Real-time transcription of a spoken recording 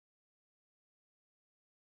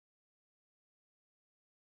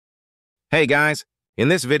Hey guys, in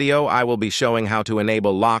this video I will be showing how to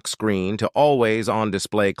enable lock screen to always on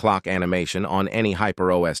display clock animation on any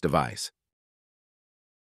HyperOS device.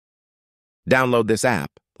 Download this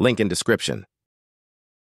app, link in description.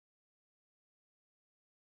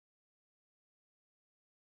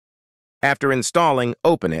 After installing,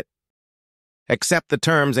 open it, accept the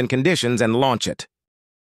terms and conditions and launch it.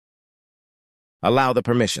 Allow the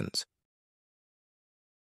permissions.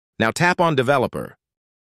 Now tap on Developer.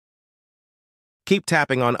 Keep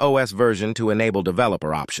tapping on OS version to enable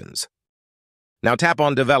developer options. Now tap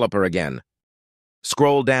on Developer again.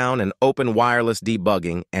 Scroll down and open Wireless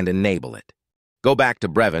Debugging and enable it. Go back to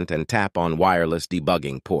Brevent and tap on Wireless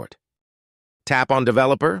Debugging port. Tap on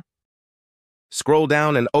Developer. Scroll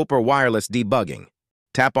down and open Wireless Debugging.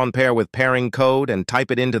 Tap on Pair with Pairing Code and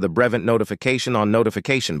type it into the Brevent notification on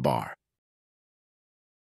Notification bar.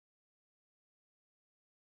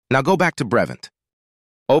 Now go back to Brevent.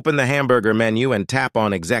 Open the hamburger menu and tap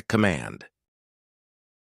on Exec Command.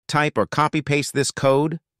 Type or copy-paste this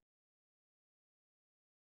code.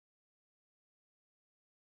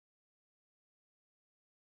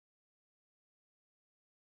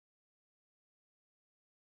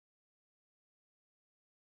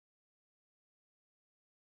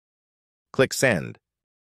 Click Send.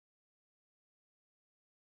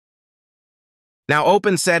 Now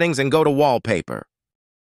open Settings and go to Wallpaper.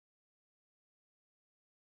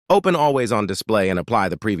 Open Always on Display and apply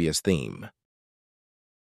the previous theme.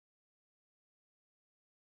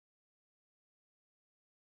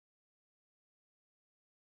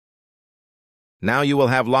 Now you will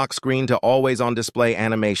have lock screen to always on display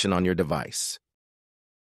animation on your device.